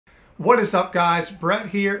What is up, guys? Brett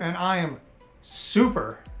here, and I am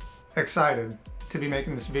super excited to be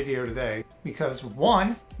making this video today because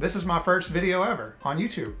one, this is my first video ever on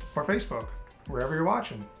YouTube or Facebook, wherever you're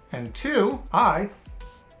watching. And two, I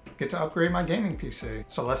get to upgrade my gaming PC.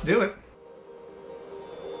 So let's do it.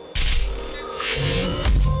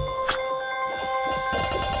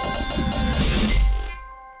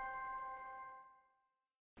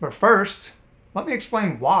 But first, let me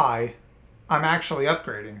explain why I'm actually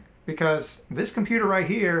upgrading. Because this computer right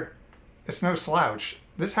here, it's no slouch.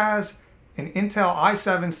 This has an Intel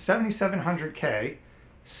i7 7700K,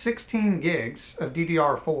 16 gigs of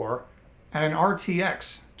DDR4, and an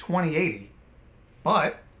RTX 2080.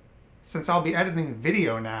 But since I'll be editing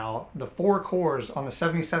video now, the 4 cores on the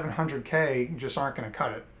 7700K just aren't going to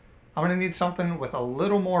cut it. I'm going to need something with a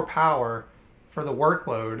little more power for the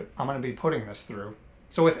workload I'm going to be putting this through.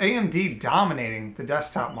 So with AMD dominating the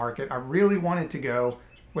desktop market, I really wanted to go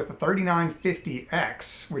with the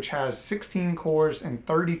 3950X, which has 16 cores and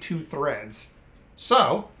 32 threads.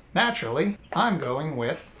 So, naturally, I'm going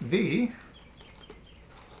with the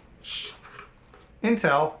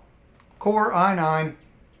Intel Core i9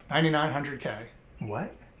 9900K.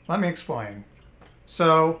 What? Let me explain.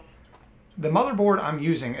 So, the motherboard I'm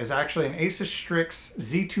using is actually an Asus Strix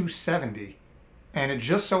Z270, and it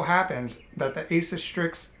just so happens that the Asus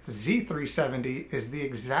Strix Z370 is the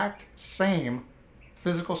exact same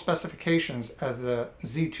physical specifications as the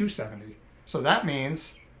Z270. So that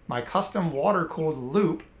means my custom water-cooled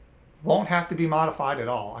loop won't have to be modified at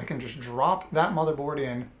all. I can just drop that motherboard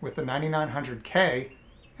in with the 9900K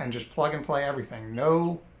and just plug and play everything.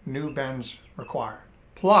 No new bends required.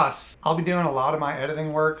 Plus, I'll be doing a lot of my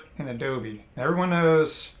editing work in Adobe. Everyone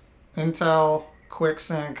knows Intel,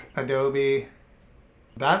 QuickSync, Adobe.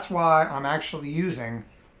 That's why I'm actually using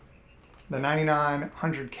the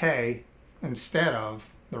 9900K instead of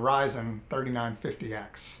the Ryzen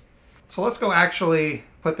 3950X. So let's go actually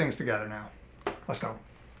put things together now. Let's go.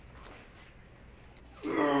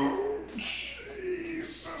 Oh,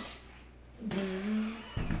 Jesus.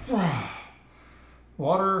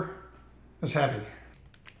 Water is heavy.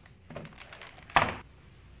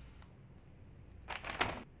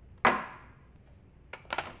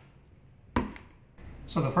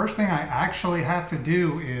 So the first thing I actually have to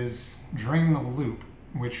do is drain the loop,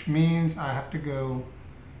 which means I have to go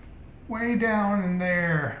way down in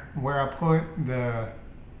there where I put the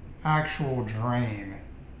actual drain.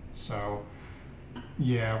 So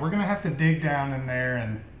yeah, we're gonna have to dig down in there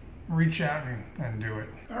and reach out and do it.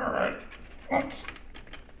 All right, let's,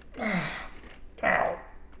 ow.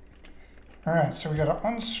 All right, so we gotta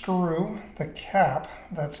unscrew the cap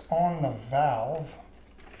that's on the valve.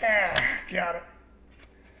 Got it.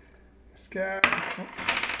 This guy,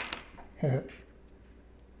 oops, hit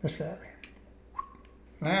this guy.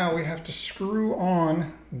 Now we have to screw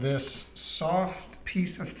on this soft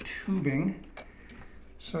piece of tubing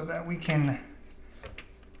so that we can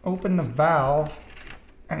open the valve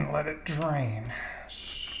and let it drain.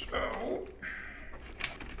 So,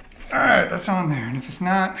 all right, that's on there. And if it's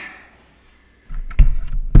not,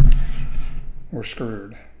 we're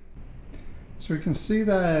screwed. So we can see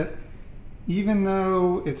that even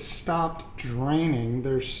though it's stopped draining,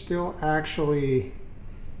 there's still actually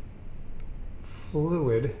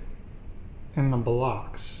fluid in the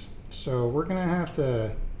blocks. So we're gonna have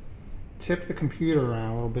to tip the computer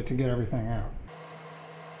around a little bit to get everything out.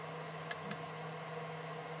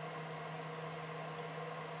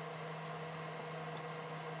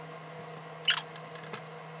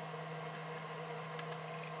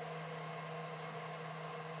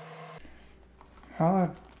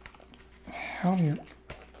 How do you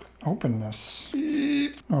open this?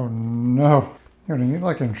 Oh no. You're gonna need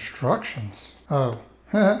like instructions. Oh.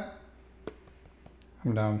 I'm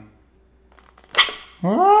done.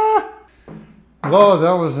 Ah! Lord,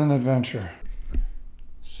 that was an adventure.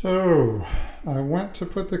 So, I went to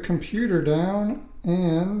put the computer down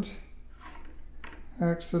and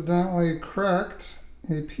accidentally cracked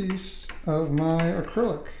a piece of my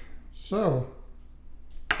acrylic. So,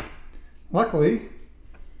 luckily,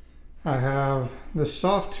 I have this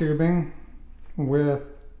soft tubing with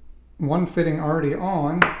one fitting already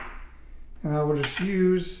on, and I will just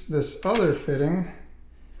use this other fitting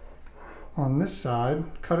on this side,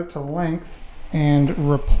 cut it to length,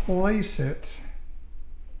 and replace it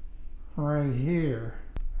right here.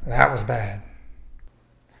 That was bad.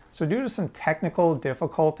 So due to some technical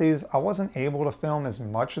difficulties, I wasn't able to film as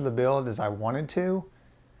much of the build as I wanted to,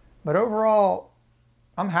 but overall,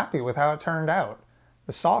 I'm happy with how it turned out.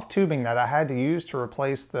 The soft tubing that I had to use to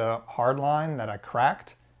replace the hard line that I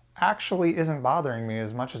cracked actually isn't bothering me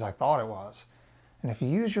as much as I thought it was. And if you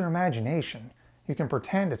use your imagination, you can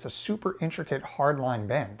pretend it's a super intricate hardline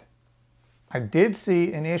bend. I did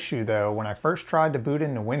see an issue though when I first tried to boot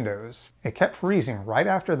into Windows. It kept freezing right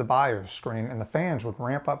after the BIOS screen and the fans would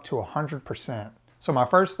ramp up to 100%. So my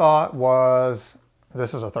first thought was,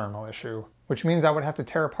 this is a thermal issue, which means I would have to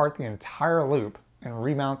tear apart the entire loop and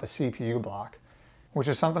remount the CPU block, which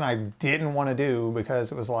is something I didn't want to do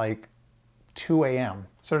because it was like 2 a.m.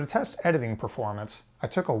 So to test editing performance, I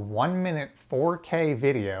took a 1-minute 4K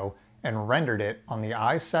video and rendered it on the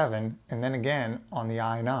i7 and then again on the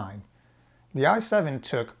i9. The i7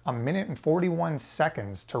 took 1 minute and 41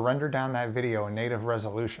 seconds to render down that video in native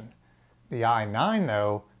resolution. The i9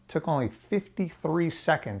 though took only 53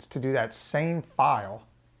 seconds to do that same file.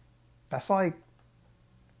 That's like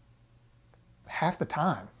half the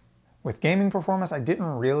time. With gaming performance, I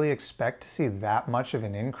didn't really expect to see that much of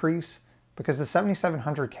an increase because the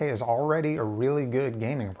 7700K is already a really good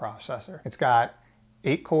gaming processor. It's got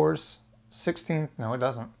 8 cores, no it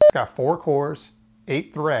doesn't. It's got 4 cores,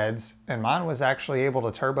 8 threads, and mine was actually able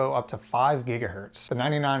to turbo up to 5 gigahertz. The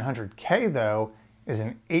 9900K though is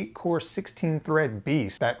an 8-core 16-thread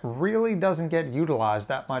beast that really doesn't get utilized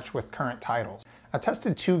that much with current titles. I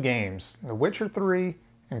tested 2 games, The Witcher 3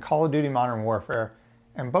 and Call of Duty Modern Warfare,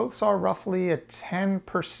 and both saw roughly a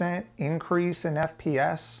 10% increase in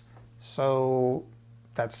FPS, so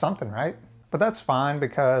that's something, right? But that's fine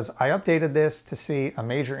because I updated this to see a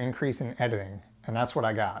major increase in editing, and that's what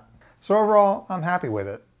I got. So overall, I'm happy with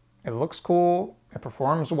it. It looks cool, it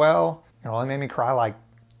performs well, it only made me cry like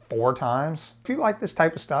 4 times. If you like this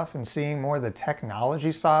type of stuff and seeing more of the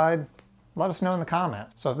technology side, let us know in the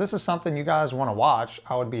comments. So if this is something you guys want to watch,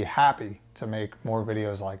 I would be happy to make more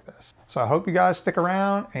videos like this. So I hope you guys stick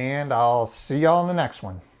around and I'll see y'all in the next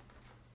one.